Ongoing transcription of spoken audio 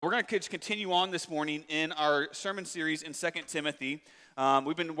We're going to continue on this morning in our sermon series in 2 Timothy.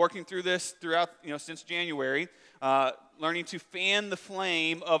 We've been working through this throughout, since January, learning to fan the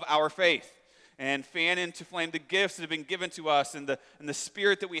flame of our faith and fan into flame the gifts that have been given to us and the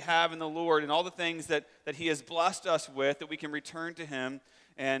spirit that we have in the Lord and all the things that He has blessed us with that we can return to Him.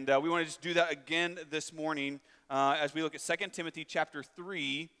 And we want to just do that again this morning as we look at 2 Timothy chapter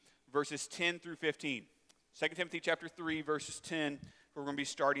 3, verses 10 through 15. 2 Timothy chapter 3, verses 10, we're going to be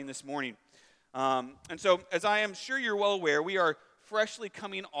starting this morning. And so, as I am sure you're well aware, we are freshly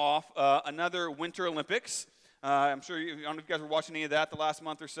coming off another Winter Olympics. I'm sure, I don't know if you guys were watching any of that the last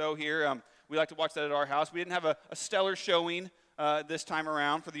month or so here. We like to watch that at our house. We didn't have a stellar showing this time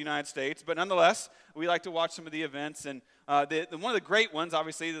around for the United States, but nonetheless, we like to watch some of the events. And one of the great ones,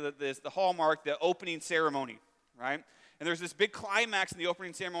 obviously, is the hallmark, the opening ceremony, right? And there's this big climax in the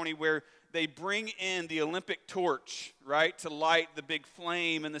opening ceremony where they bring in the Olympic torch, right, to light the big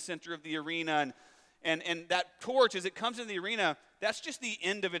flame in the center of the arena. And that torch, as it comes into the arena, that's just the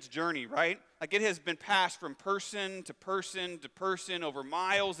end of its journey, right? Like it has been passed from person to person to person over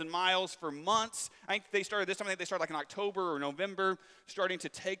miles and miles for months. I think they started like in October or November, starting to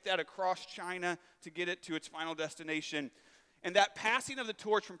take that across China to get it to its final destination. And that passing of the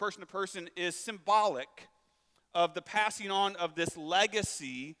torch from person to person is symbolic of the passing on of this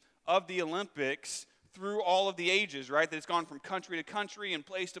legacy of the Olympics through all of the ages, right? That it's gone from country to country and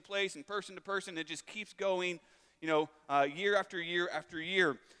place to place and person to person. It just keeps going, year after year after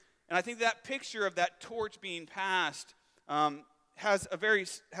year. And I think that picture of that torch being passed we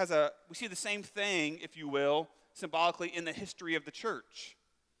see the same thing, if you will, symbolically in the history of the church,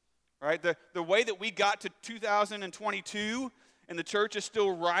 right? The way that we got to 2022 and the church is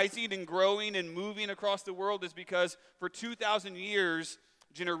still rising and growing and moving across the world is because for 2,000 years,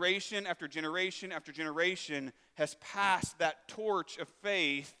 generation after generation after generation has passed that torch of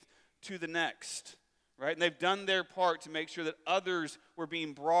faith to the next, right? And they've done their part to make sure that others were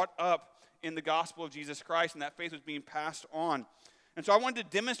being brought up in the gospel of Jesus Christ and that faith was being passed on. And so I wanted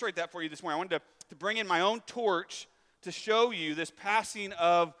to demonstrate that for you this morning. I wanted to bring in my own torch to show you this passing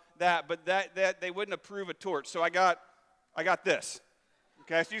of that, but that they wouldn't approve a torch. So I got this,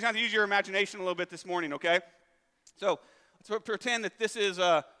 okay? So you just have to use your imagination a little bit this morning, okay? So let's pretend that this is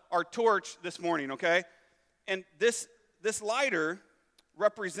our torch this morning, okay? And this lighter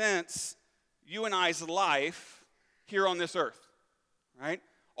represents you and I's life here on this earth, right?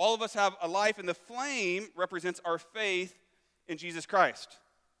 All of us have a life, and the flame represents our faith in Jesus Christ.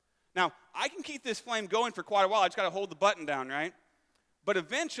 Now, I can keep this flame going for quite a while. I just got to hold the button down, right? But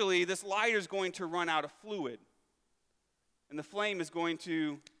eventually, this lighter is going to run out of fluid, and the flame is going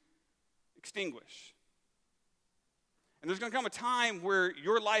to extinguish. And there's going to come a time where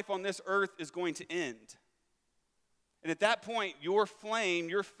your life on this earth is going to end. And at that point, your flame,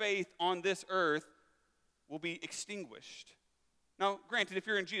 your faith on this earth will be extinguished. Now, granted, if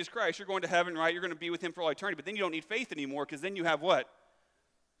you're in Jesus Christ, you're going to heaven, right? You're going to be with Him for all eternity. But then you don't need faith anymore because then you have what?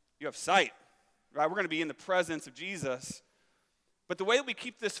 You have sight, right? We're going to be in the presence of Jesus. But the way that we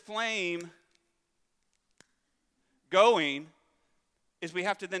keep this flame going is we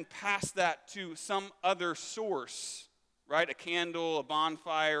have to then pass that to some other source, right? A candle, a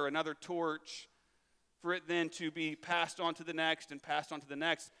bonfire, another torch, for it then to be passed on to the next and passed on to the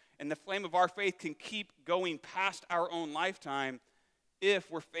next. And the flame of our faith can keep going past our own lifetime if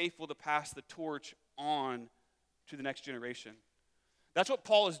we're faithful to pass the torch on to the next generation. That's what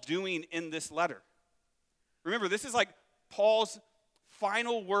Paul is doing in this letter. Remember, this is like Paul's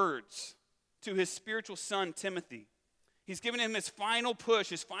final words to his spiritual son, Timothy. He's given him his final push,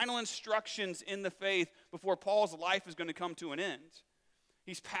 his final instructions in the faith before Paul's life is going to come to an end.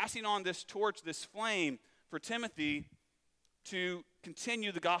 He's passing on this torch, this flame, for Timothy to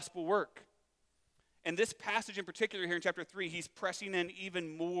continue the gospel work. And this passage in particular here in chapter 3, he's pressing in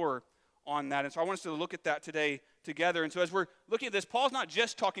even more on that. And so I want us to look at that today together. And so as we're looking at this, Paul's not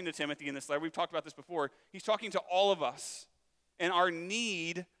just talking to Timothy in this letter. We've talked about this before. He's talking to all of us and our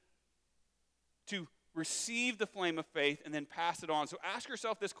need to receive the flame of faith and then pass it on. So ask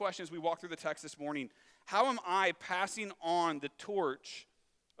yourself this question as we walk through the text this morning. How am I passing on the torch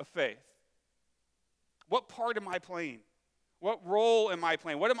of faith? What part am I playing? What role am I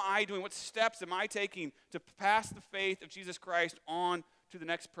playing? What am I doing? What steps am I taking to pass the faith of Jesus Christ on to the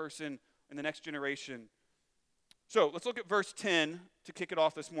next person and the next generation? So let's look at verse 10 to kick it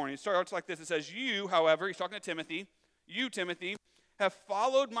off this morning. It starts like this. It says, you, however, he's talking to Timothy, you, Timothy, have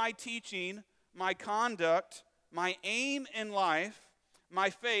followed my teaching, my conduct, my aim in life, my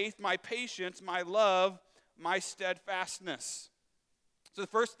faith, my patience, my love, my steadfastness. So the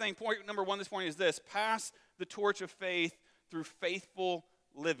first thing, point number one this morning is this: pass the torch of faith through faithful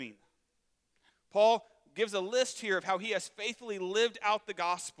living. Paul gives a list here of how he has faithfully lived out the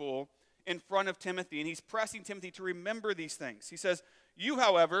gospel in front of Timothy, and he's pressing Timothy to remember these things. He says, you,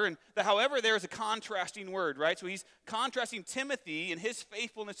 however, and the however there is a contrasting word, right? So he's contrasting Timothy and his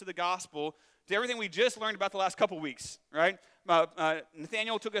faithfulness to the gospel to everything we just learned about the last couple weeks, right?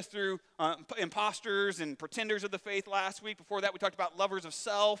 Nathaniel took us through imposters and pretenders of the faith last week. Before that, we talked about lovers of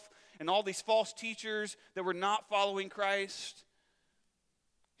self and all these false teachers that were not following Christ.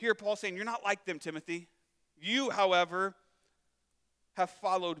 Here, Paul's saying, you're not like them, Timothy. You, however, have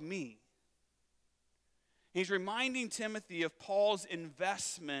followed me. He's reminding Timothy of Paul's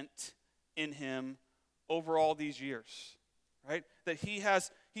investment in him over all these years, right? That he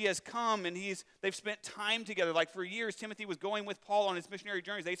has come and they've spent time together. Like for years, Timothy was going with Paul on his missionary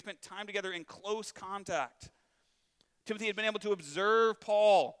journeys. They spent time together in close contact. Timothy had been able to observe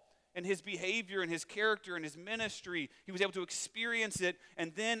Paul and his behavior and his character and his ministry. He was able to experience it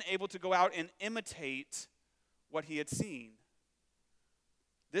and then able to go out and imitate what he had seen.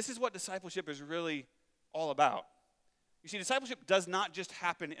 This is what discipleship is really all about. You see, discipleship does not just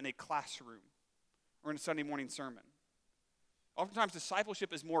happen in a classroom or in a Sunday morning sermon. Oftentimes,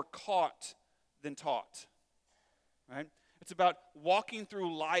 discipleship is more caught than taught, right? It's about walking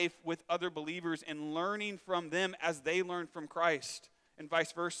through life with other believers and learning from them as they learn from Christ and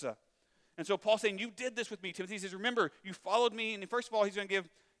vice versa. And so Paul's saying, you did this with me, Timothy. He says, remember, you followed me. And first of all, he's going to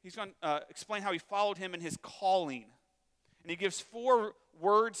explain how he followed him in his calling. And he gives 4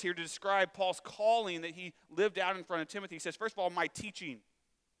 words here to describe Paul's calling that he lived out in front of Timothy. He says, first of all, my teaching.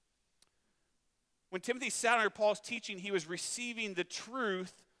 When Timothy sat under Paul's teaching, he was receiving the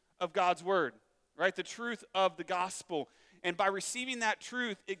truth of God's word, right? The truth of the gospel. And by receiving that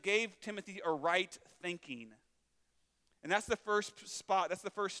truth, it gave Timothy a right thinking. And that's the first spot, that's the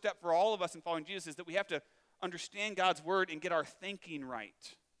first step for all of us in following Jesus, is that we have to understand God's word and get our thinking right.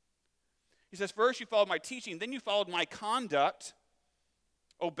 He says, first you followed my teaching, then you followed my conduct,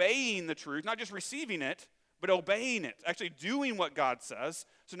 obeying the truth, not just receiving it, but obeying it, actually doing what God says.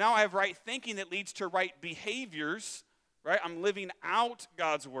 So now I have right thinking that leads to right behaviors, right? I'm living out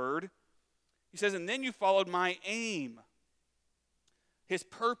God's word. He says, and then you followed my aim, his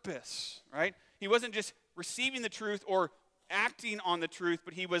purpose, right? He wasn't just receiving the truth or acting on the truth,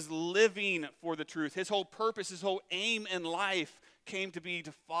 but he was living for the truth. His whole purpose, his whole aim in life came to be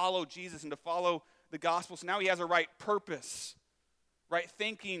to follow Jesus and to follow the gospel. So now he has a right purpose, right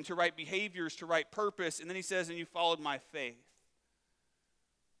thinking to right behaviors to right purpose. And then he says, and you followed my faith,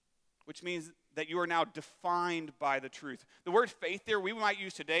 which means that you are now defined by the truth. The word faith there, we might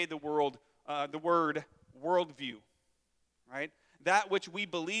use today the word worldview, right? That which we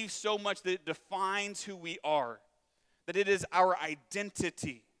believe so much that it defines who we are, that it is our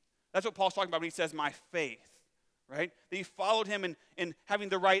identity. That's what Paul's talking about when he says my faith, right? That he followed him in having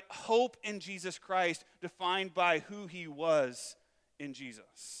the right hope in Jesus Christ, defined by who he was in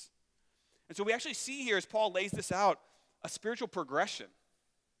Jesus. And so we actually see here, as Paul lays this out, a spiritual progression.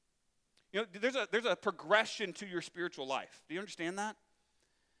 You know, there's a progression to your spiritual life. Do you understand that?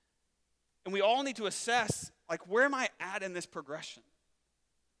 And we all need to assess, like, where am I at in this progression?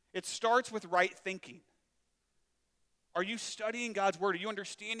 It starts with right thinking. Are you studying God's word? Are you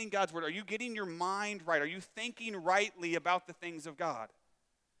understanding God's word? Are you getting your mind right? Are you thinking rightly about the things of God?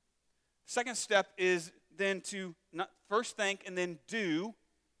 Second step is then to first think and then do.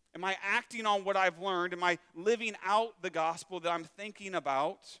 Am I acting on what I've learned? Am I living out the gospel that I'm thinking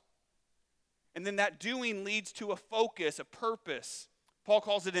about? And then that doing leads to a focus, a purpose. Paul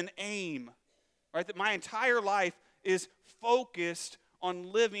calls it an aim, right? That my entire life is focused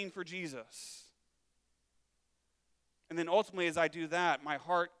on living for Jesus. And then ultimately, as I do that, my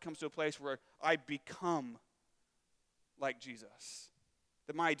heart comes to a place where I become like Jesus.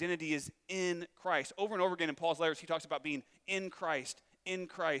 That my identity is in Christ. Over and over again in Paul's letters, he talks about being in Christ, in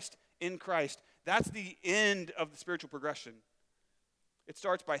Christ, in Christ. That's the end of the spiritual progression. It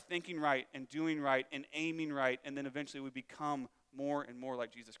starts by thinking right and doing right and aiming right, and then eventually we become more and more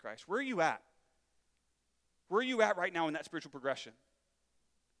like Jesus Christ. Where are you at? Where are you at right now in that spiritual progression?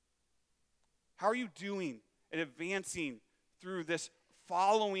 How are you doing and advancing through this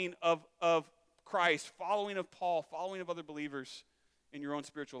following of Christ, following of Paul, following of other believers in your own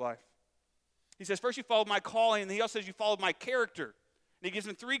spiritual life? He says, first you followed my calling, and he also says you followed my character. And he gives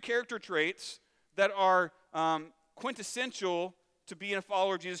them 3 character traits that are quintessential to being a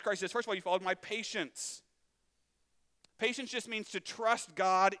follower of Jesus Christ. He says, first of all, you followed my patience. Patience just means to trust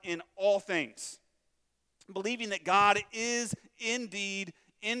God in all things, believing that God is indeed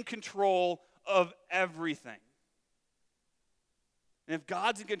in control of everything. And if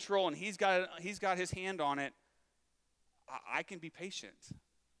God's in control and he's got his hand on it, I can be patient.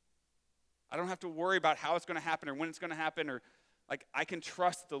 I don't have to worry about how it's going to happen or when it's going to happen, or like I can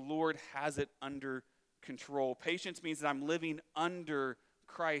trust the Lord has it under control. Patience means that I'm living under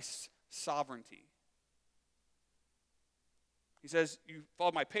Christ's sovereignty. He says, you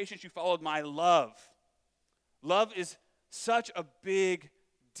followed my patience, you followed my love. Love is such a big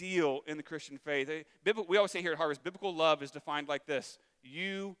deal in the Christian faith. We always say here at Harvest, biblical love is defined like this: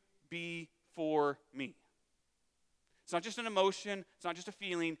 you be for me. It's not just an emotion, it's not just a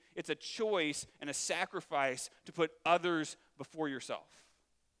feeling, it's a choice and a sacrifice to put others before yourself.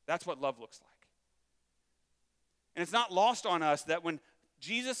 That's what love looks like. And it's not lost on us that when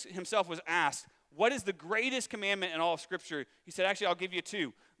Jesus himself was asked, what is the greatest commandment in all of Scripture? He said, actually, I'll give you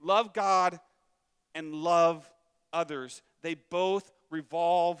two. Love God and love others. They both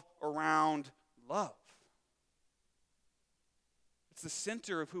revolve around love. It's the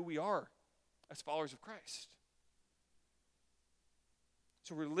center of who we are as followers of Christ.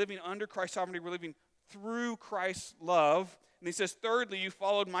 So we're living under Christ's sovereignty. We're living through Christ's love. And he says, thirdly, you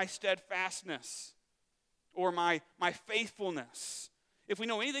followed my steadfastness or my faithfulness. If we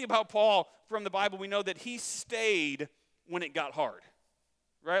know anything about Paul from the Bible, we know that he stayed when it got hard,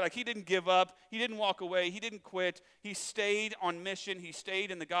 right? Like he didn't give up. He didn't walk away. He didn't quit. He stayed on mission. He stayed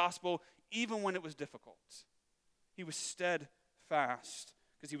in the gospel even when it was difficult. He was steadfast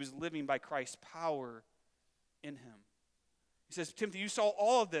because he was living by Christ's power in him. He says, Timothy, you saw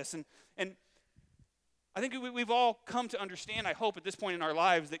all of this. And I think we've all come to understand, I hope, at this point in our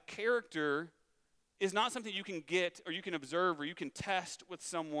lives, that character is not something you can get or you can observe or you can test with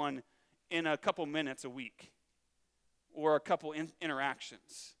someone in a couple minutes a week or a couple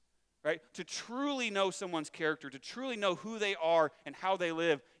interactions, right? To truly know someone's character, to truly know who they are and how they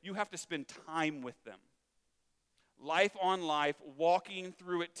live, you have to spend time with them. Life on life, walking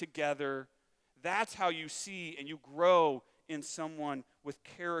through it together. That's how you see and you grow in someone with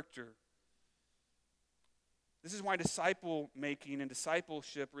character. This is why disciple making and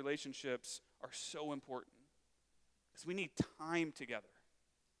discipleship relationships are so important. Because we need time together.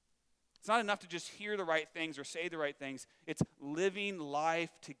 It's not enough to just hear the right things or say the right things. It's living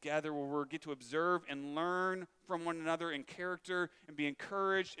life together where we get to observe and learn from one another in character and be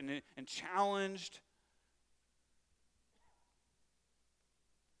encouraged and challenged.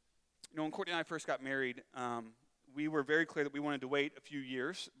 You know, when Courtney and I first got married, we were very clear that we wanted to wait a few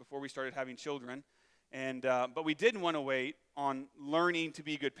years before we started having children. But we didn't want to wait on learning to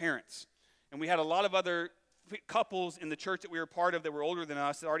be good parents. And we had a lot of other couples in the church that we were part of that were older than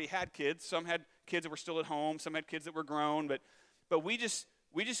us that already had kids. Some had kids that were still at home. Some had kids that were grown. But we just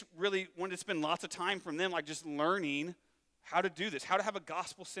really wanted to spend lots of time from them, like just learning how to do this, how to have a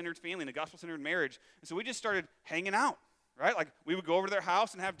gospel-centered family and a gospel-centered marriage. And so we just started hanging out, right? Like we would go over to their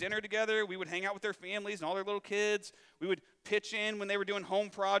house and have dinner together. We would hang out with their families and all their little kids. We would pitch in when they were doing home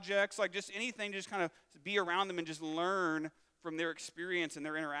projects, like just anything, just kind of be around them and just learn from their experience and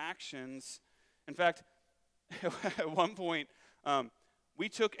their interactions. In fact, at one point, we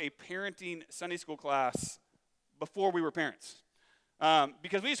took a parenting Sunday school class before we were parents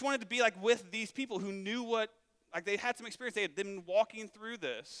because we just wanted to be like with these people who knew what, like they had some experience. They had been walking through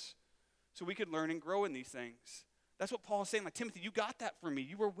this so we could learn and grow in these things. That's what Paul is saying. Like, Timothy, you got that from me.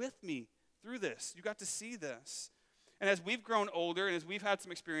 You were with me through this. You got to see this. And as we've grown older and as we've had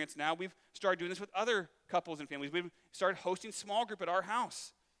some experience now, we've started doing this with other couples and families. We've started hosting small group at our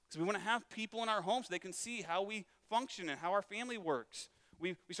house because we want to have people in our home so they can see how we function and how our family works.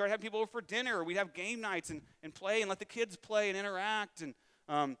 We started having people over for dinner. We'd have game nights and play and let the kids play and interact.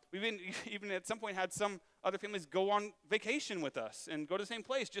 And we've even at some point had some other families go on vacation with us and go to the same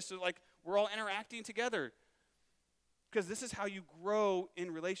place just so like we're all interacting together. Because this is how you grow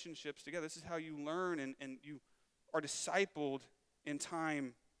in relationships together. This is how you learn and you are discipled in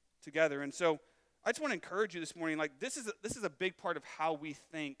time together. And so I just want to encourage you this morning, like this is a big part of how we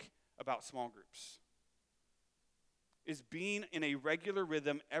think about small groups. Is being in a regular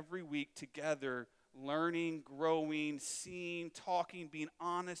rhythm every week together, learning, growing, seeing, talking, being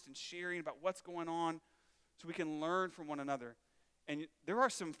honest and sharing about what's going on so we can learn from one another. And there are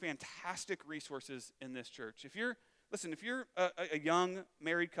some fantastic resources in this church. If you're a young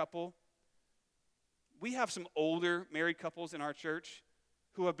married couple, we have some older married couples in our church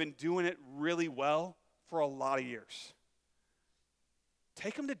who have been doing it really well for a lot of years.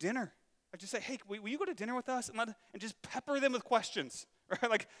 Take them to dinner. Like just say, hey, will you go to dinner with us? And just pepper them with questions. Right?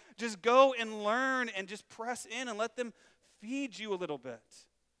 Like just go and learn and just press in and let them feed you a little bit.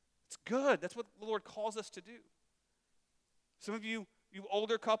 It's good. That's what the Lord calls us to do. Some of you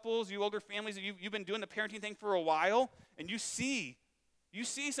older couples, you older families, you've been doing the parenting thing for a while, and you see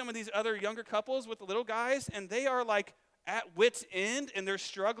some of these other younger couples with the little guys, and they are like at wit's end and they're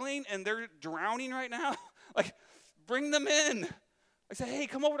struggling and they're drowning right now, like bring them in. Like say, hey,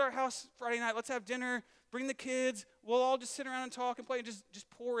 come over to our house Friday night. Let's have dinner. Bring the kids. We'll all just sit around and talk and play and just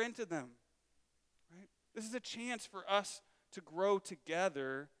pour into them. Right? This is a chance for us to grow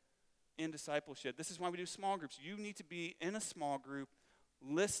together in discipleship. This is why we do small groups. You need to be in a small group,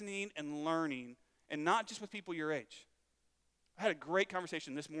 listening and learning, and not just with people your age. I had a great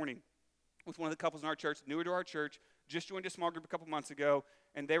conversation this morning with one of the couples in our church, newer to our church, just joined a small group a couple months ago,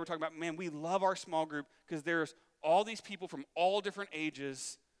 and they were talking about, man, we love our small group because there's all these people from all different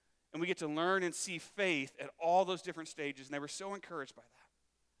ages, and we get to learn and see faith at all those different stages, and they were so encouraged by that.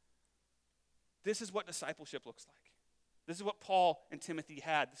 This is what discipleship looks like. This is what Paul and Timothy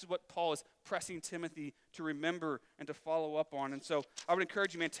had. This is what Paul is pressing Timothy to remember and to follow up on. And so I would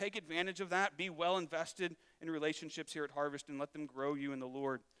encourage you, man, take advantage of that. Be well invested in relationships here at Harvest and let them grow you in the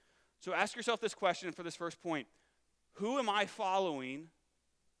Lord. So ask yourself this question for this first point. Who am I following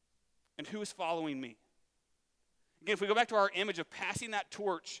and who is following me? Again, if we go back to our image of passing that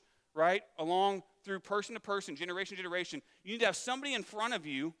torch, right, along through person to person, generation to generation, you need to have somebody in front of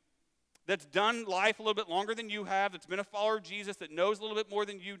you that's done life a little bit longer than you have, that's been a follower of Jesus, that knows a little bit more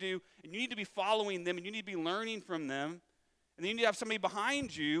than you do, and you need to be following them, and you need to be learning from them. And then you need to have somebody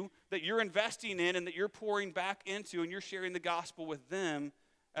behind you that you're investing in and that you're pouring back into, and you're sharing the gospel with them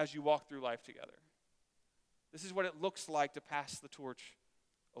as you walk through life together. This is what it looks like to pass the torch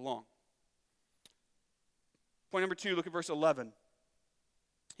along. Point number 2, look at verse 11.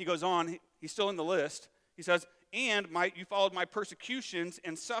 He goes on, he's still in the list. He says, and you followed my persecutions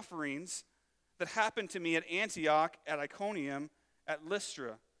and sufferings that happened to me at Antioch, at Iconium, at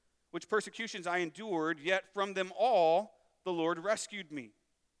Lystra, which persecutions I endured, yet from them all the Lord rescued me.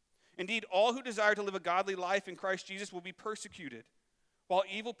 Indeed, all who desire to live a godly life in Christ Jesus will be persecuted, while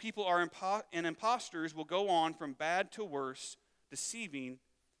evil people and impostors will go on from bad to worse, deceiving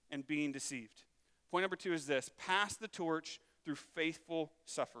and being deceived. Point number 2 is this: pass the torch through faithful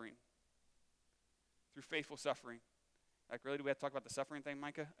suffering. Through faithful suffering. Like, really, do we have to talk about the suffering thing,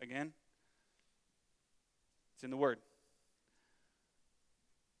 Micah, again? It's in the Word.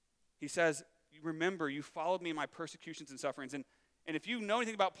 He says, remember, you followed me in my persecutions and sufferings. And if you know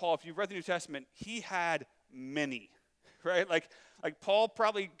anything about Paul, if you've read the New Testament, he had many, right? Like Paul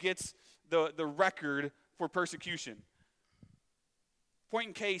probably gets the record for persecution. Point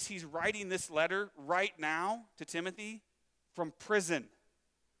in case, he's writing this letter right now to Timothy from prison,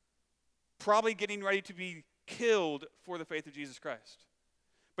 probably getting ready to be killed for the faith of Jesus Christ.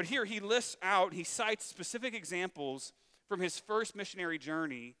 But here he lists out, he cites specific examples from his first missionary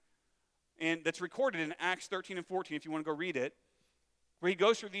journey, and that's recorded in Acts 13 and 14, if you want to go read it, where he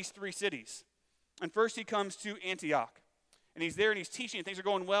goes through these 3 cities. And first he comes to Antioch, and he's there and he's teaching, and things are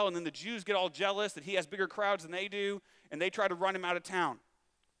going well, and then the Jews get all jealous that he has bigger crowds than they do, and they try to run him out of town.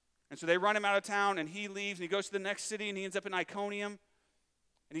 And so they run him out of town, and he leaves, and he goes to the next city, and he ends up in Iconium.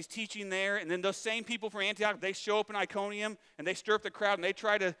 And he's teaching there, and then those same people from Antioch, they show up in Iconium, and they stir up the crowd, and they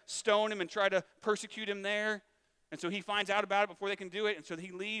try to stone him and try to persecute him there. And so he finds out about it before they can do it, and so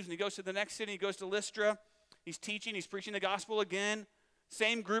he leaves, and he goes to the next city. He goes to Lystra. He's teaching. He's preaching the gospel again.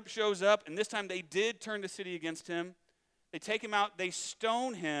 Same group shows up, and this time they did turn the city against him. They take him out. They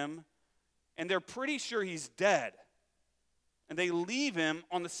stone him, and they're pretty sure he's dead. And they leave him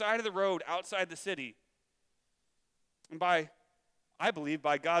on the side of the road outside the city. And I believe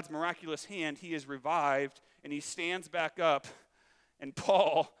by God's miraculous hand, he is revived, and he stands back up, and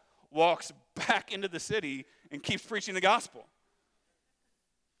Paul walks back into the city and keeps preaching the gospel.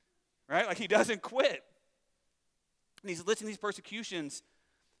 Right? Like, he doesn't quit. And he's listing these persecutions.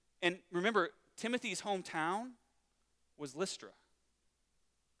 And remember, Timothy's hometown was Lystra.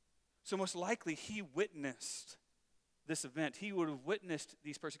 So most likely he witnessed this event. He would have witnessed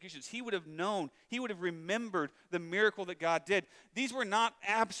these persecutions. He would have known. He would have remembered the miracle that God did. These were not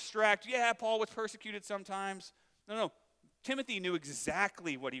abstract, yeah, Paul was persecuted sometimes. No. Timothy knew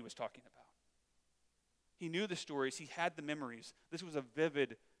exactly what he was talking about. He knew the stories. He had the memories. This was a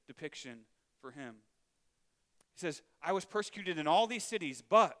vivid depiction for him. He says, I was persecuted in all these cities,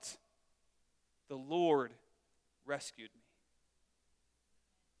 but the Lord rescued me.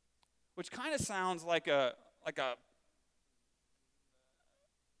 Which kind of sounds like a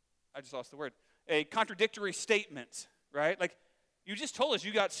contradictory statement, right? Like, you just told us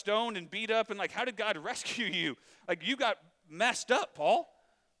you got stoned and beat up, and like, how did God rescue you? Like, you got messed up, Paul.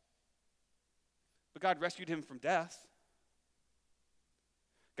 But God rescued him from death.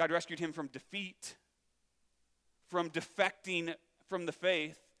 God rescued him from defeat, from defecting from the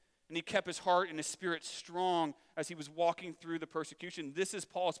faith, and he kept his heart and his spirit strong as he was walking through the persecution. This is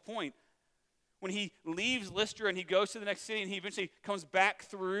Paul's point. when he leaves Lystra and he goes to the next city and he eventually comes back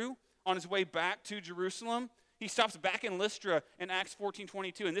through on his way back to Jerusalem, he stops back in Lystra in Acts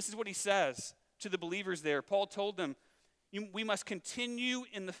 14:22. And this is what he says to the believers there. Paul told them, we must continue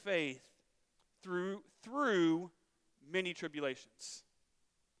in the faith through many tribulations.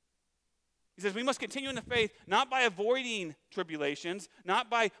 He says we must continue in the faith not by avoiding tribulations, not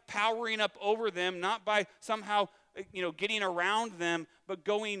by powering up over them, not by somehow getting around them, but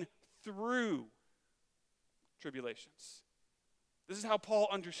going through tribulations. This is how Paul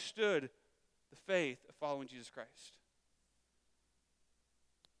understood the faith of following Jesus Christ.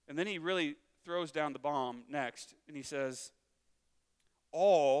 And then he really throws down the bomb next, and he says,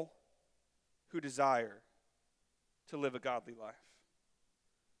 all who desire to live a godly life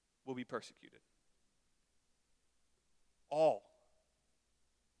will be persecuted. All.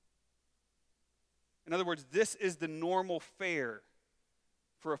 In other words, this is the normal fare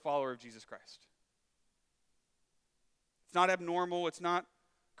for a follower of Jesus Christ. It's not abnormal. It's not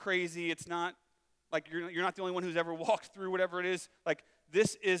crazy. It's not like you're not the only one who's ever walked through whatever it is. Like,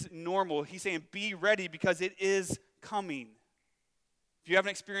 this is normal. He's saying be ready because it is coming. If you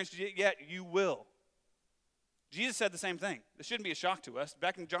haven't experienced it yet, you will. Jesus said the same thing. This shouldn't be a shock to us.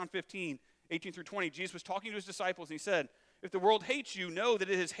 Back in John 15:18-20, Jesus was talking to his disciples and he said, if the world hates you, know that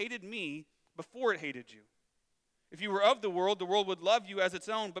it has hated me before it hated you. If you were of the world would love you as its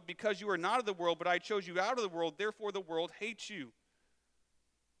own, but because you are not of the world, but I chose you out of the world, therefore the world hates you.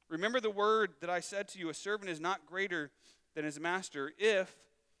 Remember the word that I said to you, a servant is not greater than his master. If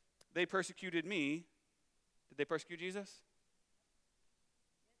they persecuted me, did they persecute Jesus?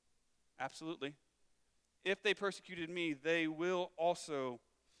 Absolutely. If they persecuted me, they will also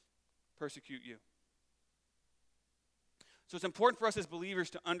persecute you. So it's important for us as believers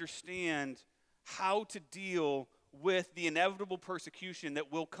to understand how to deal with the inevitable persecution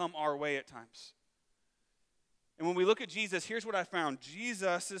that will come our way at times. And when we look at Jesus, here's what I found.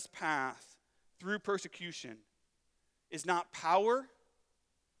 Jesus' path through persecution is not power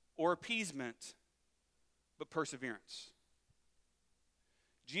or appeasement, but perseverance.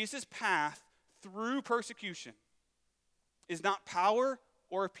 Jesus' path through persecution is not power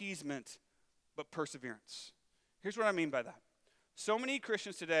or appeasement, but perseverance. Here's what I mean by that. So many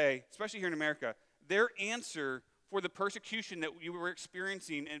Christians today, especially here in America, their answer for the persecution that you were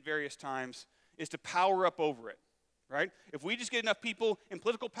experiencing at various times is to power up over it, right? If we just get enough people in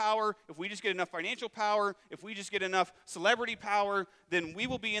political power, if we just get enough financial power, if we just get enough celebrity power, then we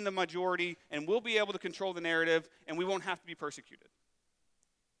will be in the majority and we'll be able to control the narrative and we won't have to be persecuted.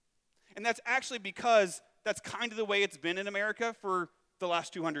 And that's actually because that's kind of the way it's been in America for the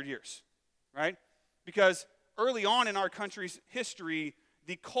last 200 years, right? Because early on in our country's history,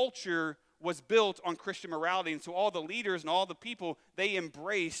 the culture was built on Christian morality, and so all the leaders and all the people, they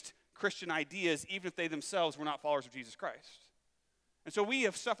embraced Christian ideas, even if they themselves were not followers of Jesus Christ. And so we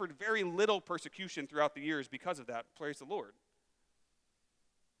have suffered very little persecution throughout the years because of that. Praise the Lord.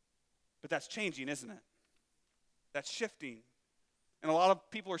 But that's changing, isn't it? That's shifting. And a lot of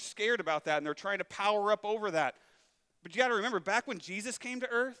people are scared about that, and they're trying to power up over that. But you got to remember, back when Jesus came to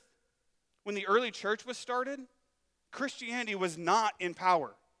earth, when the early church was started, Christianity was not in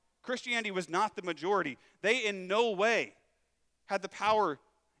power. Christianity was not the majority. They in no way had the power,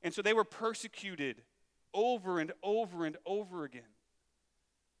 and so they were persecuted over and over and over again.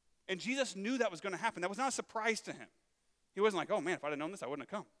 And Jesus knew that was going to happen. That was not a surprise to him. He wasn't like, oh man, if I'd have known this, I wouldn't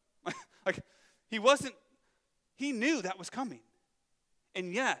have come. He knew that was coming.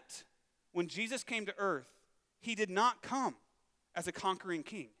 And yet, when Jesus came to earth, he did not come as a conquering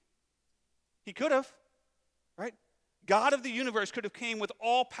king. He could have, right? God of the universe could have came with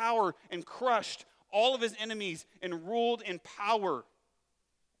all power and crushed all of his enemies and ruled in power.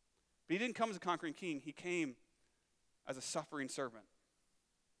 But he didn't come as a conquering king. He came as a suffering servant,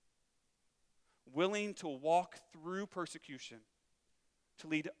 willing to walk through persecution to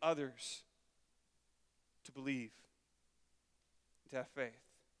lead others to believe, to have faith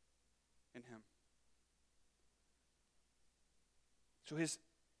in him. So his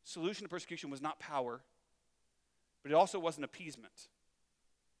solution to persecution was not power, but it also wasn't appeasement,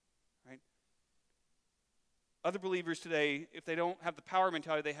 right? Other believers today, if they don't have the power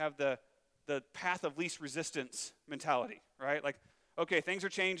mentality, they have the path of least resistance mentality, right? Like, okay, things are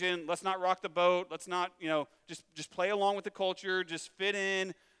changing. Let's not rock the boat. Let's not, just play along with the culture. Just fit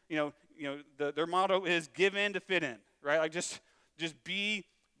in. Their motto is give in to fit in, right? Like just be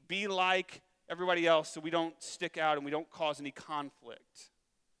like everybody else so we don't stick out and we don't cause any conflict.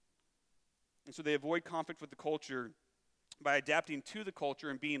 And so they avoid conflict with the culture by adapting to the culture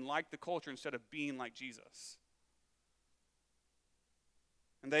and being like the culture instead of being like Jesus.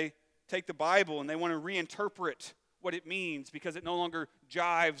 And they take the Bible and they want to reinterpret what it means because it no longer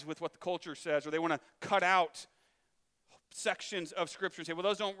jives with what the culture says, or they want to cut out sections of Scripture and say, well,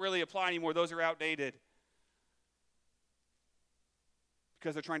 those don't really apply anymore. Those are outdated.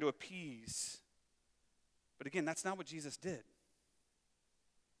 Because they're trying to appease. But again, that's not what Jesus did.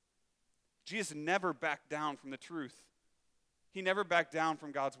 Jesus never backed down from the truth. He never backed down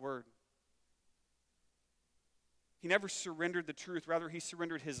from God's word. He never surrendered the truth. Rather, he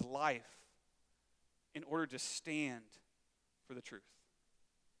surrendered his life in order to stand for the truth.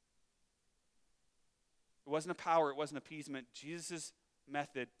 It wasn't a power. It wasn't appeasement. Jesus'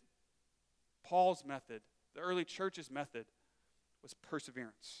 method, Paul's method, the early church's method was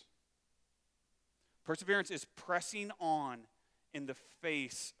perseverance. Perseverance is pressing on in the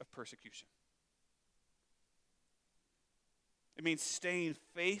face of persecution. It means staying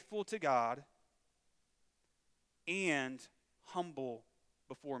faithful to God and humble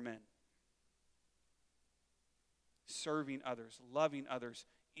before men. Serving others, loving others,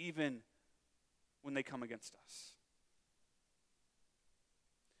 even when they come against us.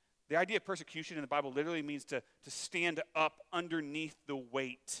 The idea of persecution in the Bible literally means to stand up underneath the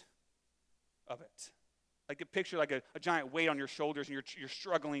weight of it. Like a picture like a giant weight on your shoulders and you're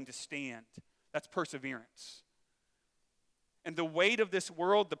struggling to stand. That's perseverance. And the weight of this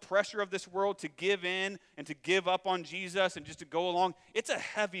world, the pressure of this world to give in and to give up on Jesus and just to go along, it's a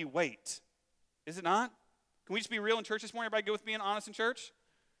heavy weight. Is it not? Can we just be real in church this morning? Everybody go with me and honest in church?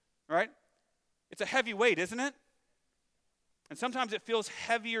 All right? It's a heavy weight, isn't it? And sometimes it feels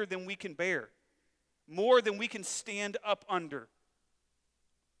heavier than we can bear, more than we can stand up under.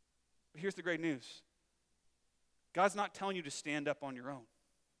 But here's the great news. God's not telling you to stand up on your own.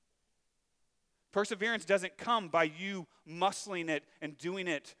 Perseverance doesn't come by you muscling it and doing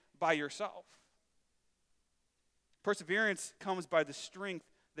it by yourself. Perseverance comes by the strength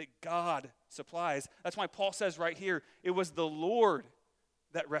that God supplies. That's why Paul says right here, it was the Lord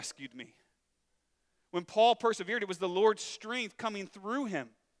that rescued me. When Paul persevered, it was the Lord's strength coming through him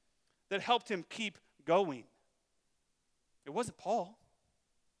that helped him keep going. It wasn't Paul.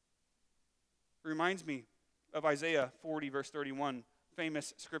 It reminds me of Isaiah 40, verse 31,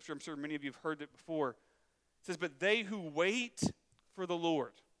 famous scripture. I'm sure many of you have heard it before. It says, but they who wait for the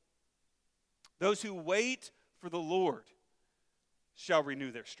Lord, those who wait for the Lord shall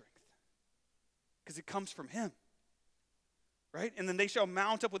renew their strength. Because it comes from him. Right? And then they shall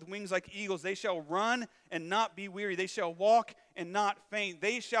mount up with wings like eagles. They shall run and not be weary. They shall walk and not faint.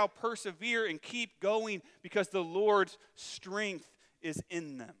 They shall persevere and keep going because the Lord's strength is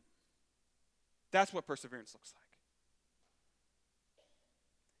in them. That's what perseverance looks like.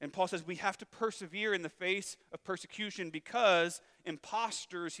 And Paul says we have to persevere in the face of persecution because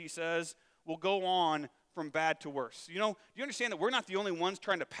imposters, he says, will go on from bad to worse. You know, do you understand that we're not the only ones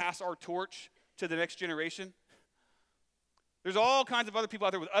trying to pass our torch to the next generation? There's all kinds of other people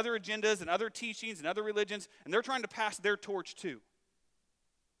out there with other agendas and other teachings and other religions, and they're trying to pass their torch too.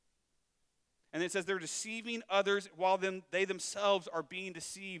 And it says they're deceiving others while they themselves are being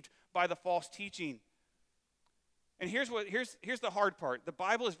deceived by the false teaching. And here's the hard part. The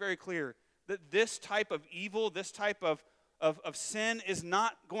Bible is very clear that this type of evil, this type of sin is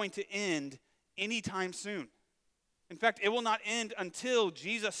not going to end anytime soon. In fact, it will not end until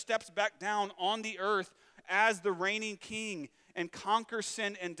Jesus steps back down on the earth as the reigning king and conquers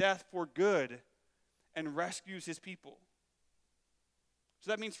sin and death for good and rescues his people.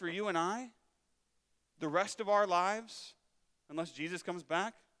 So that means for you and I, the rest of our lives, unless Jesus comes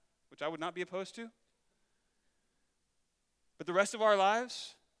back, which I would not be opposed to, but the rest of our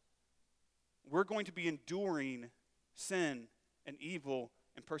lives, we're going to be enduring sin and evil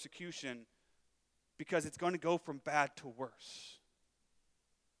and persecution because it's going to go from bad to worse.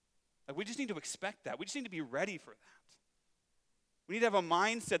 Like, we just need to expect that. We just need to be ready for that. We need to have a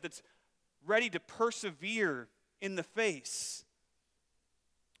mindset that's ready to persevere in the face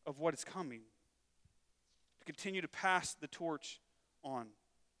of what is coming, to continue to pass the torch on.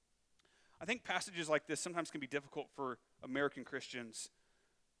 I think passages like this sometimes can be difficult for American Christians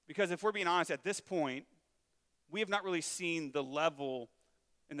because if we're being honest, at this point, we have not really seen the level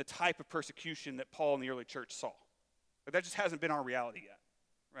and the type of persecution that Paul and the early church saw. But that just hasn't been our reality yet,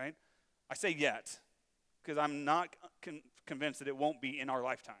 right? I say yet because I'm not convinced that it won't be in our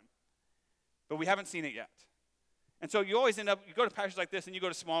lifetime. But we haven't seen it yet. And so you always end up, you go to passages like this and you go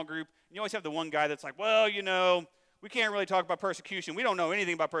to small group, and you always have the one guy that's like, well, you know, we can't really talk about persecution. We don't know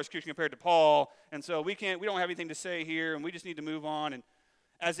anything about persecution compared to Paul, and so we don't have anything to say here, and we just need to move on. And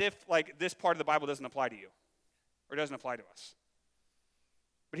as if like this part of the Bible doesn't apply to you or doesn't apply to us.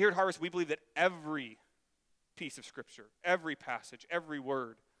 But here at Harvest, we believe that every piece of Scripture, every passage, every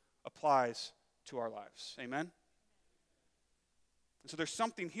word applies to our lives. Amen? And so there's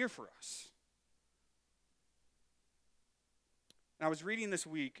something here for us. And I was reading this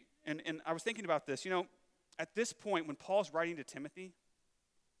week, and I was thinking about this. At this point, when Paul's writing to Timothy,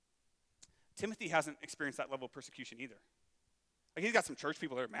 Timothy hasn't experienced that level of persecution either. Like, he's got some church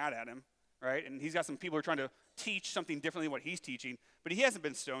people that are mad at him, right? And he's got some people who are trying to teach something differently than what he's teaching. But he hasn't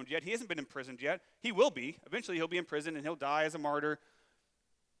been stoned yet. He hasn't been imprisoned yet. He will be. Eventually, he'll be in prison, and he'll die as a martyr.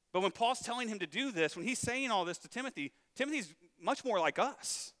 But when Paul's telling him to do this, when he's saying all this to Timothy, Timothy's much more like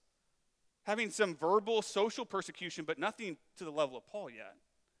us, having some verbal, social persecution, but nothing to the level of Paul yet.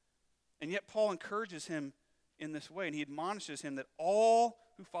 And yet Paul encourages him in this way, and he admonishes him that all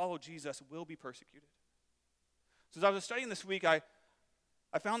who follow Jesus will be persecuted. So as I was studying this week, I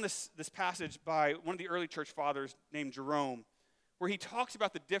found this passage by one of the early church fathers named Jerome, where he talks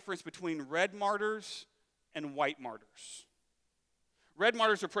about the difference between red martyrs and white martyrs. Red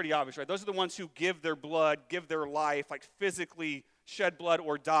martyrs are pretty obvious, right? Those are the ones who give their blood, give their life, like physically shed blood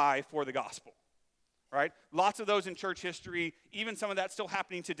or die for the gospel, right? Lots of those in church history, even some of that still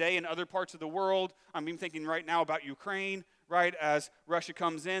happening today in other parts of the world. I'm even thinking right now about Ukraine, right? As Russia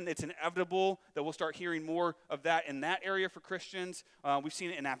comes in, it's inevitable that we'll start hearing more of that in that area for Christians. We've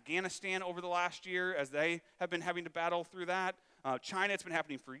seen it in Afghanistan over the last year as they have been having to battle through that. China, it's been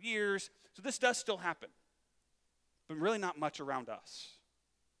happening for years. So this does still happen, but really not much around us.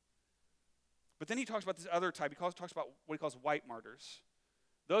 But then he talks about this other type. He talks about what he calls white martyrs.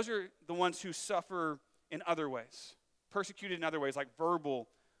 Those are the ones who suffer in other ways, persecuted in other ways, like verbal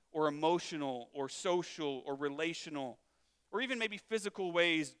or emotional or social or relational, or even maybe physical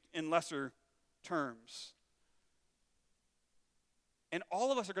ways in lesser terms. And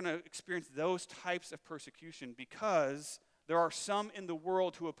all of us are going to experience those types of persecution because there are some in the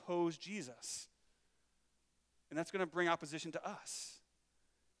world who oppose Jesus. And that's going to bring opposition to us.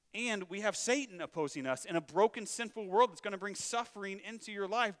 And we have Satan opposing us in a broken, sinful world that's going to bring suffering into your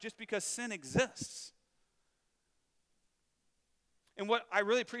life just because sin exists. And what I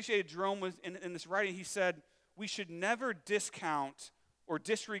really appreciated Jerome was in this writing, he said, we should never discount or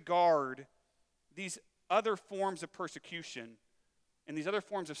disregard these other forms of persecution and these other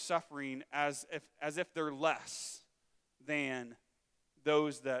forms of suffering as if they're less than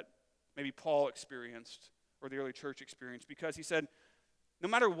those that maybe Paul experienced or the early church experienced. Because he said, no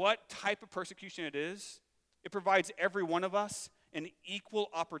matter what type of persecution it is, it provides every one of us an equal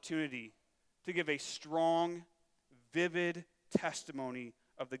opportunity to give a strong, vivid testimony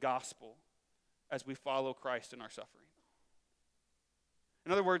of the gospel as we follow Christ in our suffering.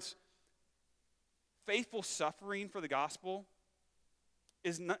 In other words, faithful suffering for the gospel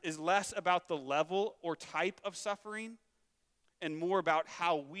is less about the level or type of suffering and more about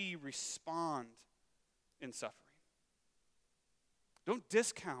how we respond in suffering. Don't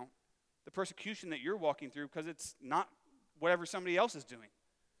discount the persecution that you're walking through because it's not whatever somebody else is doing.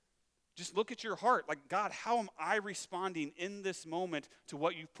 Just look at your heart. Like, God, how am I responding in this moment to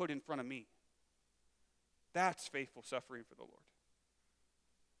what you've put in front of me? That's faithful suffering for the Lord.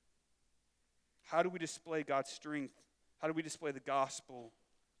 How do we display God's strength? How do we display the gospel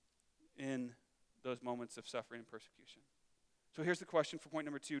in those moments of suffering and persecution? So here's the question for point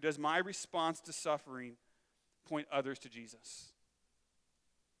number 2. Does my response to suffering point others to Jesus?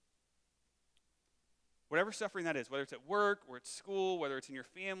 Whatever suffering that is, whether it's at work or at school, whether it's in your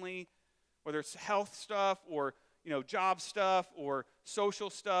family, whether it's health stuff or, job stuff or social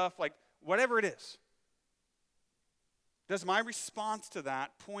stuff, like whatever it is. Does my response to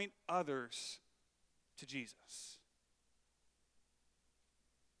that point others to Jesus?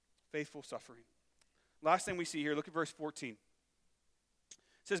 Faithful suffering. Last thing we see here, look at verse 14. It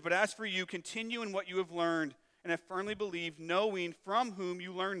says, but as for you, continue in what you have learned and have firmly believed, knowing from whom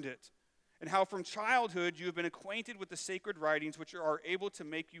you learned it, and how from childhood you have been acquainted with the sacred writings which are able to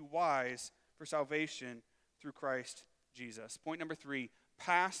make you wise for salvation through Christ Jesus. Point number 3,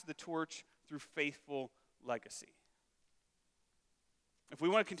 pass the torch through faithful legacy. If we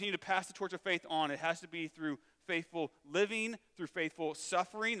want to continue to pass the torch of faith on, it has to be through faithful living, through faithful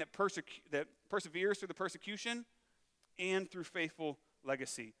suffering that perseveres through the persecution, and through faithful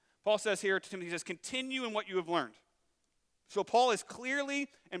legacy. Paul says here to Timothy, he says, continue in what you have learned. So Paul is clearly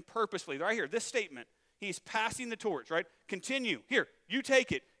and purposefully, right here, this statement, he's passing the torch, right? Continue. Here, you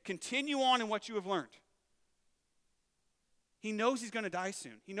take it. Continue on in what you have learned. He knows he's going to die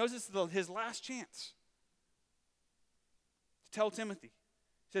soon. He knows this is his last chance to tell Timothy.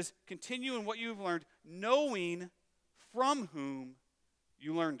 He says, continue in what you have learned, knowing from whom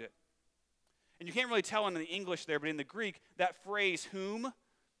you learned it. And you can't really tell in the English there, but in the Greek, that phrase, whom,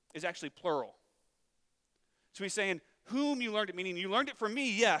 is actually plural. So he's saying, whom you learned it, meaning you learned it from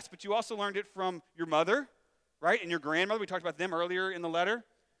me, yes, but you also learned it from your mother, right, and your grandmother. We talked about them earlier in the letter.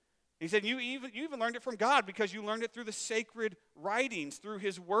 He said you even learned it from God because you learned it through the sacred writings, through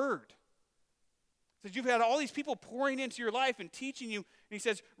his word. He says you've had all these people pouring into your life and teaching you. And he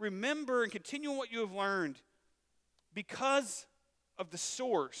says, remember and continue on what you have learned because of the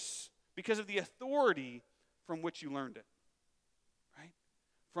source, because of the authority from which you learned it. Right?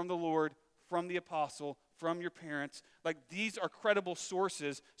 From the Lord, from the apostle, from your parents. Like, these are credible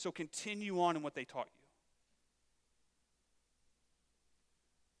sources, so continue on in what they taught you.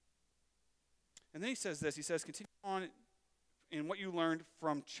 And then he says this, he says, continue on in what you learned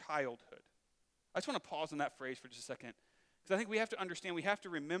from childhood. I just want to pause on that phrase for just a second, because I think we have to understand, we have to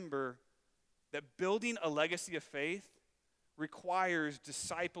remember that building a legacy of faith requires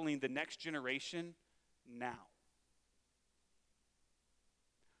discipling the next generation now.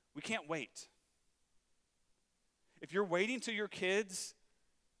 We can't wait. If you're waiting till your kids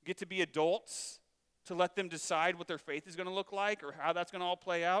get to be adults to let them decide what their faith is going to look like or how that's going to all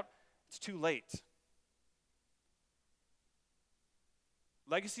play out, it's too late.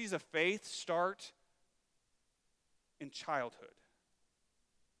 Legacies of faith start in childhood.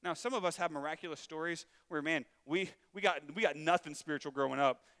 Now, some of us have miraculous stories where, man, we got nothing spiritual growing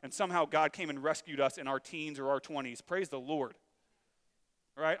up, and somehow God came and rescued us in our teens or our 20s. Praise the Lord.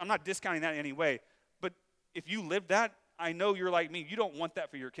 All right? I'm not discounting that in any way. But if you live that, I know you're like me. You don't want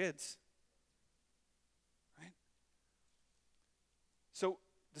that for your kids. Right? So,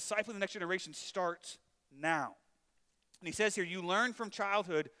 discipling the next generation starts now. And he says here, you learn from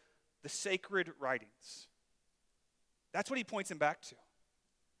childhood the sacred writings. That's what he points him back to.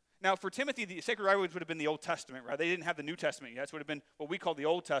 Now, for Timothy, the sacred writings would have been the Old Testament, right? They didn't have the New Testament yet. So it would have been what we call the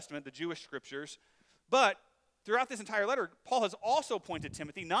Old Testament, the Jewish scriptures. But throughout this entire letter, Paul has also pointed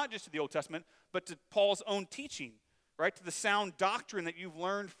Timothy not just to the Old Testament, but to Paul's own teaching, right? To the sound doctrine that you've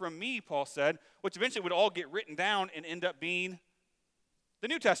learned from me, Paul said, which eventually would all get written down and end up being the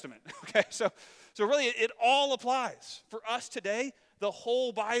New Testament. Okay, so really it all applies. For us today, the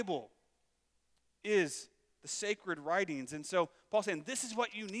whole Bible is the sacred writings. And so Paul's saying this is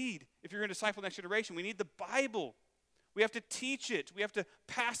what you need if you're going to disciple the next generation. We need the Bible. We have to teach it. We have to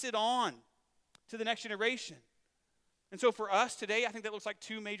pass it on to the next generation. And so for us today, I think that looks like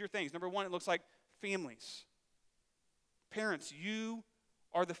two major things. Number one, it looks like families. Parents, you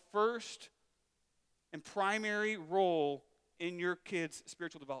are the first and primary role in your kids'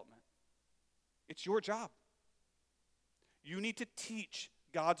 spiritual development. It's your job. You need to teach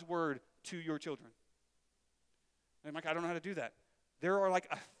God's word to your children. And Mike, I don't know how to do that. There are like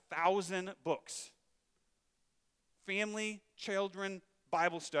 1,000 books. Family, children,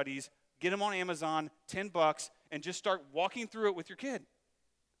 Bible studies. Get them on Amazon, $10, and just start walking through it with your kid.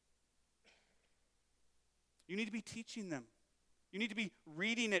 You need to be teaching them. You need to be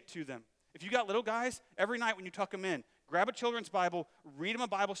reading it to them. If you got little guys, every night when you tuck them in, grab a children's Bible, read them a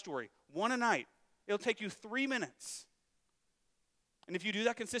Bible story, one a night. It'll take you 3 minutes. And if you do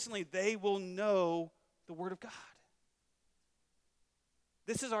that consistently, they will know the Word of God.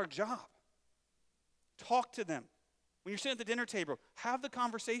 This is our job. Talk to them. When you're sitting at the dinner table, have the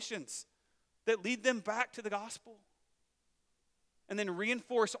conversations that lead them back to the gospel. And then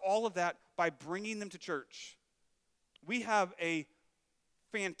reinforce all of that by bringing them to church. We have a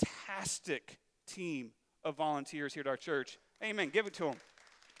fantastic team of volunteers here at our church. Amen. Give it to them.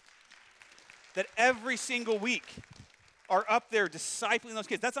 That every single week are up there discipling those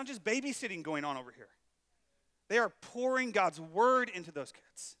kids. That's not just babysitting going on over here. They are pouring God's word into those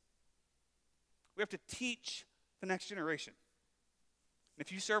kids. We have to teach the next generation. And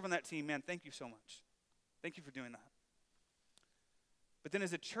if you serve on that team, man, thank you so much. Thank you for doing that. But then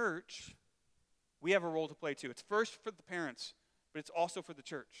as a church, we have a role to play too. It's first for the parents, but it's also for the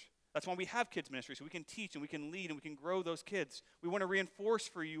church. That's why we have kids ministry, so we can teach and we can lead and we can grow those kids. We want to reinforce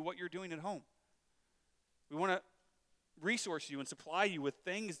for you what you're doing at home. We want to resource you and supply you with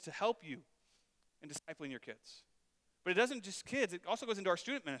things to help you in discipling your kids. But it doesn't just kids, it also goes into our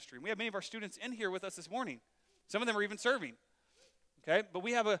student ministry. We have many of our students in here with us this morning. Some of them are even serving. Okay? But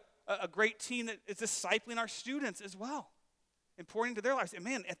we have a great team that is discipling our students as well and pouring into their lives. And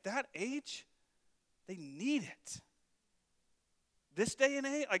man, at that age, they need it. This day and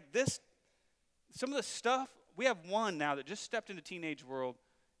age, like this, some of the stuff, we have one now that just stepped into teenage world,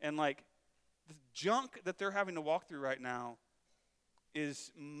 and like the junk that they're having to walk through right now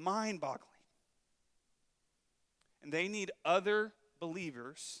is mind-boggling. And they need other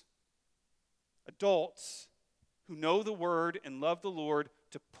believers, adults, who know the word and love the Lord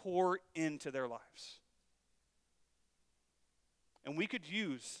to pour into their lives. And we could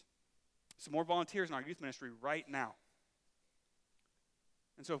use some more volunteers in our youth ministry right now.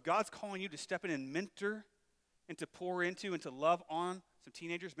 And so if God's calling you to step in and mentor and to pour into and to love on some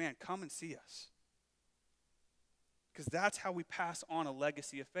teenagers, man, come and see us. Because that's how we pass on a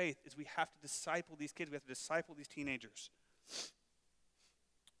legacy of faith, is we have to disciple these kids. We have to disciple these teenagers.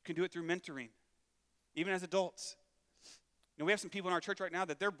 You can do it through mentoring, even as adults. You know, we have some people in our church right now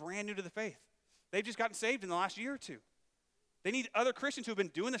that they're brand new to the faith. They've just gotten saved in the last year or two. They need other Christians who have been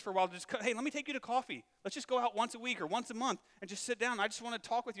doing this for a while to just, hey, let me take you to coffee. Let's just go out once a week or once a month and just sit down. I just want to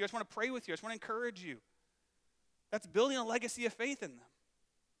talk with you. I just want to pray with you. I just want to encourage you. That's building a legacy of faith in them.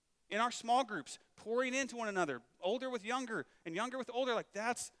 In our small groups, pouring into one another, older with younger and younger with older, like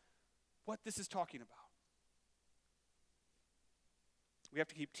that's what this is talking about. We have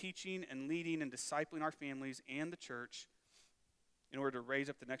to keep teaching and leading and discipling our families and the church in order to raise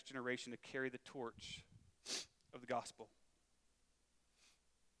up the next generation to carry the torch of the gospel.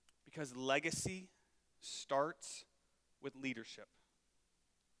 Because legacy starts with leadership.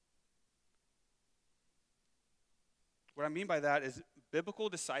 What I mean by that is biblical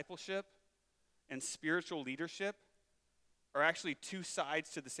discipleship and spiritual leadership are actually two sides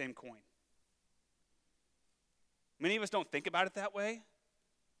to the same coin. Many of us don't think about it that way,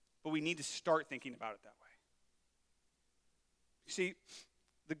 but we need to start thinking about it that way. You see,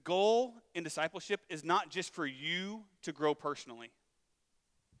 the goal in discipleship is not just for you to grow personally.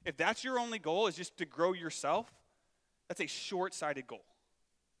 If that's your only goal, is just to grow yourself, that's a short-sighted goal.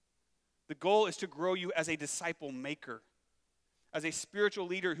 The goal is to grow you as a disciple maker, as a spiritual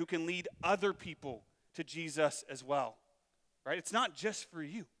leader who can lead other people to Jesus as well, right? It's not just for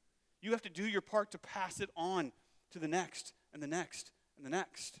you. You have to do your part to pass it on to the next and the next and the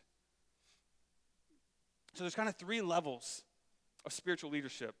next. So there's kind of three levels of spiritual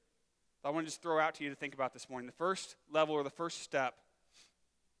leadership that I want to just throw out to you to think about this morning. The first level, or the first step,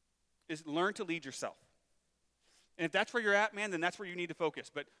 is learn to lead yourself. And if that's where you're at, man, then that's where you need to focus.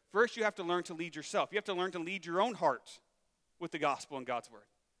 But first you have to learn to lead yourself. You have to learn to lead your own heart with the gospel and God's word,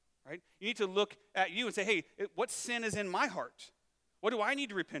 right? You need to look at you and say, hey, what sin is in my heart? What do I need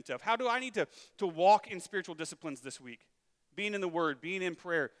to repent of? How do I need to walk in spiritual disciplines this week? Being in the word, being in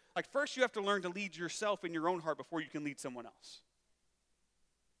prayer. Like first you have to learn to lead yourself in your own heart before you can lead someone else.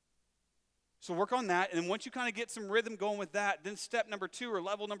 So work on that, and then once you kind of get some rhythm going with that, then step number 2, or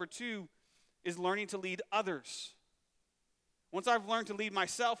level number 2, is learning to lead others. Once I've learned to lead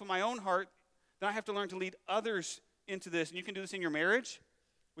myself in my own heart, then I have to learn to lead others into this. And you can do this in your marriage,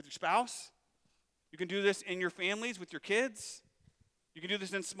 with your spouse. You can do this in your families, with your kids. You can do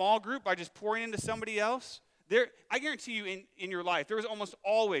this in small group by just pouring into somebody else. I guarantee you in your life, there is almost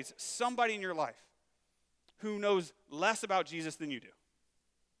always somebody in your life who knows less about Jesus than you do.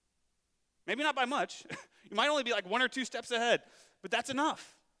 Maybe not by much. You might only be like 1 or 2 steps ahead, but that's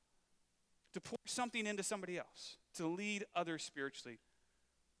enough to pour something into somebody else, to lead others spiritually.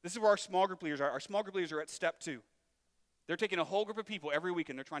 This is where our small group leaders are. Our small group leaders are at step 2. They're taking a whole group of people every week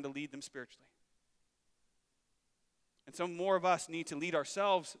and they're trying to lead them spiritually. And some more of us need to lead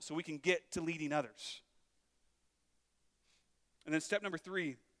ourselves so we can get to leading others. And then step number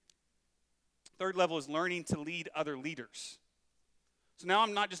 3, third level, is learning to lead other leaders. So now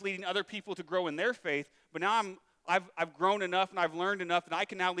I'm not just leading other people to grow in their faith, but now I've grown enough and I've learned enough that I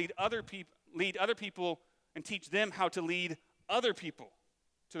can now lead other people and teach them how to lead other people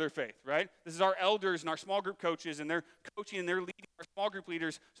to their faith, right? This is our elders and our small group coaches, and they're coaching and they're leading our small group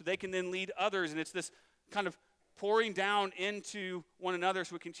leaders so they can then lead others, and it's this kind of pouring down into one another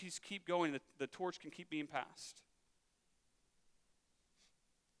so we can just keep going, the torch can keep being passed.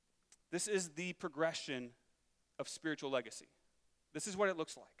 This is the progression of spiritual legacy. This is what it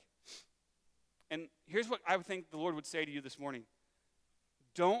looks like. And here's what I would think the Lord would say to you this morning.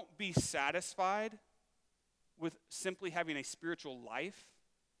 Don't be satisfied with simply having a spiritual life.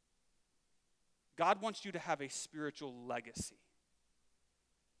 God wants you to have a spiritual legacy,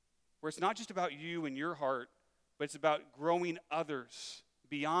 where it's not just about you and your heart, but it's about growing others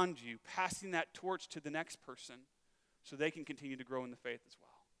beyond you, passing that torch to the next person so they can continue to grow in the faith as well.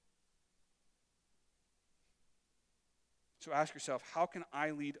 So ask yourself, how can I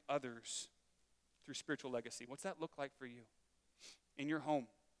lead others through spiritual legacy? What's that look like for you? In your home,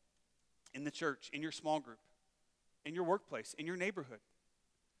 in the church, in your small group, in your workplace, in your neighborhood.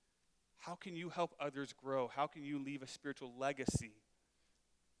 How can you help others grow? How can you leave a spiritual legacy,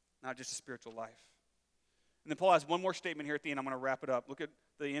 not just a spiritual life? And then Paul has one more statement here at the end. I'm going to wrap it up. Look at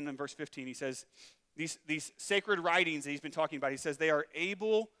the end in verse 15. He says, these sacred writings that he's been talking about, he says, they are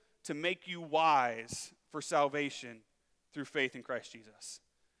able to make you wise for salvation through faith in Christ Jesus.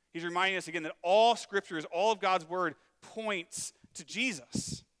 He's reminding us again that all scriptures, all of God's word points to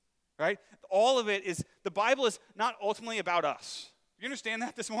Jesus, right? All of it is, the Bible is not ultimately about us. You understand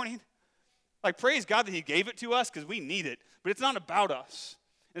that this morning? Like, praise God that he gave it to us because we need it. But it's not about us.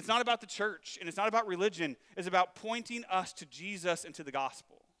 It's not about the church, and it's not about religion. It's about pointing us to Jesus and to the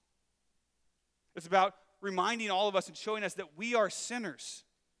gospel. It's about reminding all of us and showing us that we are sinners.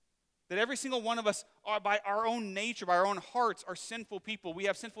 That every single one of us are, by our own nature, by our own hearts, are sinful people. We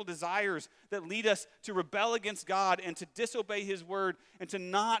have sinful desires that lead us to rebel against God and to disobey his word and to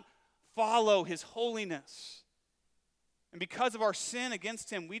not follow his holiness. And because of our sin against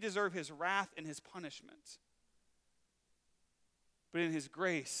him, we deserve his wrath and his punishment. But in his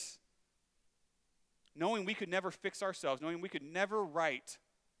grace, knowing we could never fix ourselves, knowing we could never right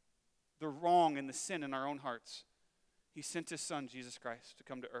the wrong and the sin in our own hearts, he sent his son, Jesus Christ, to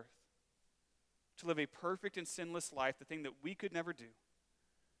come to earth, to live a perfect and sinless life, the thing that we could never do,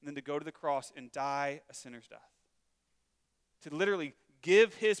 and then to go to the cross and die a sinner's death. To literally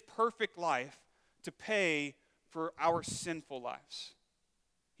give his perfect life to pay for our sinful lives.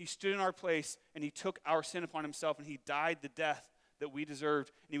 He stood in our place, and he took our sin upon himself, and he died the death that we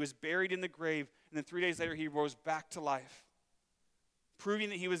deserved, and he was buried in the grave, and then 3 days later he rose back to life, proving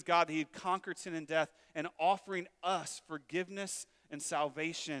that he was God, that he had conquered sin and death, and offering us forgiveness and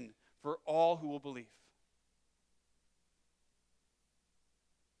salvation for all who will believe.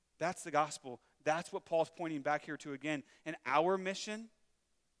 That's the gospel. That's what Paul's pointing back here to again. And our mission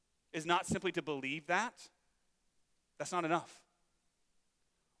is not simply to believe that. That's not enough.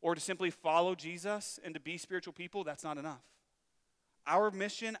 Or to simply follow Jesus and to be spiritual people. That's not enough. Our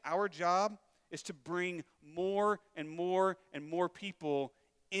mission, our job, is to bring more and more and more people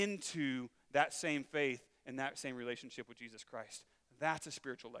into that same faith and that same relationship with Jesus Christ. That's a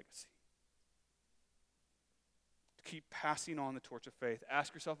spiritual legacy. To keep passing on the torch of faith.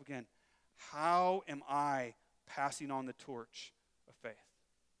 Ask yourself again, how am I passing on the torch of faith?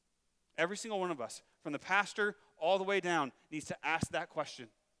 Every single one of us, from the pastor all the way down, needs to ask that question.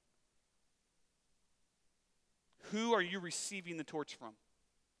 Who are you receiving the torch from?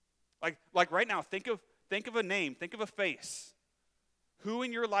 Like right now, think of a name, think of a face. Who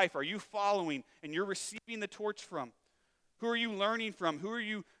in your life are you following and you're receiving the torch from? Who are you learning from? Who are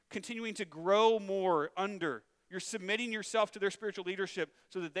you continuing to grow more under? You're submitting yourself to their spiritual leadership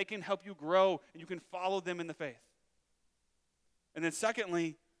so that they can help you grow and you can follow them in the faith. And then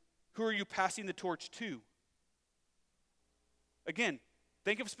secondly, who are you passing the torch to? Again,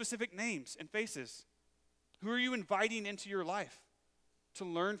 think of specific names and faces. Who are you inviting into your life to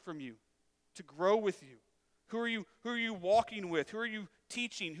learn from you, to grow with you? Who are you walking with? Who are you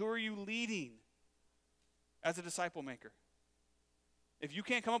teaching? Who are you leading as a disciple maker? If you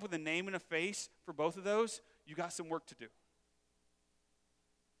can't come up with a name and a face for both of those, you got some work to do.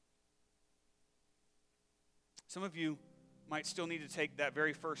 Some of you might still need to take that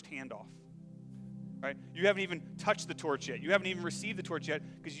very first hand off. Right? You haven't even touched the torch yet. You haven't even received the torch yet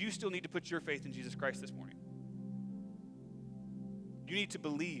because you still need to put your faith in Jesus Christ this morning. You need to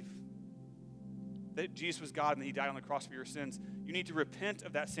believe that Jesus was God and that he died on the cross for your sins. You need to repent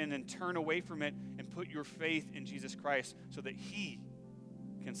of that sin and turn away from it and put your faith in Jesus Christ so that he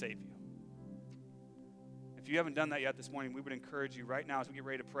can save you. If you haven't done that yet this morning, we would encourage you right now as we get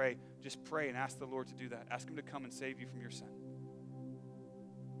ready to pray, just pray and ask the Lord to do that. Ask him to come and save you from your sin.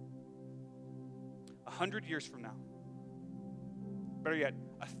 100 years from now, better yet,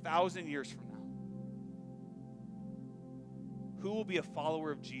 1,000 years from now, who will be a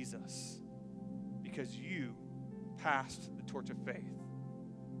follower of Jesus because you passed the torch of faith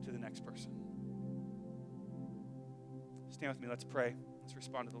to the next person? Stand with me. Let's pray. Let's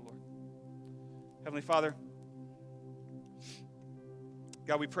respond to the Lord. Heavenly Father,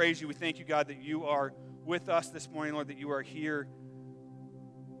 God, we praise you. We thank you, God, that you are with us this morning, Lord, that you are here.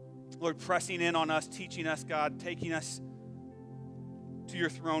 Lord, pressing in on us, teaching us, God, taking us to your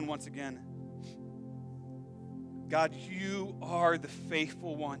throne once again. God, you are the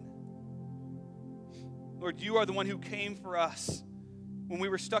faithful one. Lord, you are the one who came for us. When we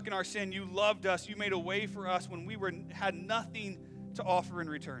were stuck in our sin, you loved us. You made a way for us when we had nothing to offer in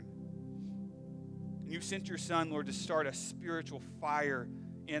return. And you sent your Son, Lord, to start a spiritual fire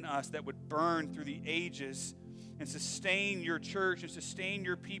in us that would burn through the ages and sustain your church and sustain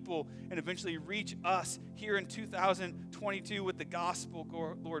your people and eventually reach us here in 2022 with the gospel.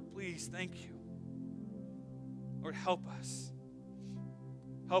 Lord, please, thank you. Lord, help us.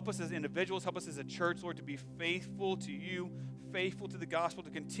 Help us as individuals, help us as a church, Lord, to be faithful to you, faithful to the gospel,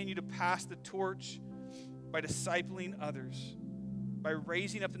 to continue to pass the torch by discipling others, by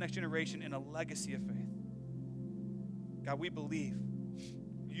raising up the next generation in a legacy of faith. God, we believe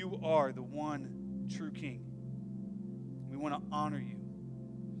you are the one true King. We want to honor you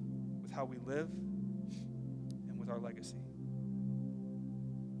with how we live and with our legacy.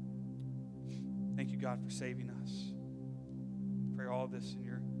 Thank you, God, for saving us. Pray all of this in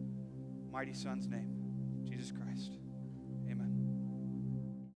your mighty Son's name, Jesus Christ.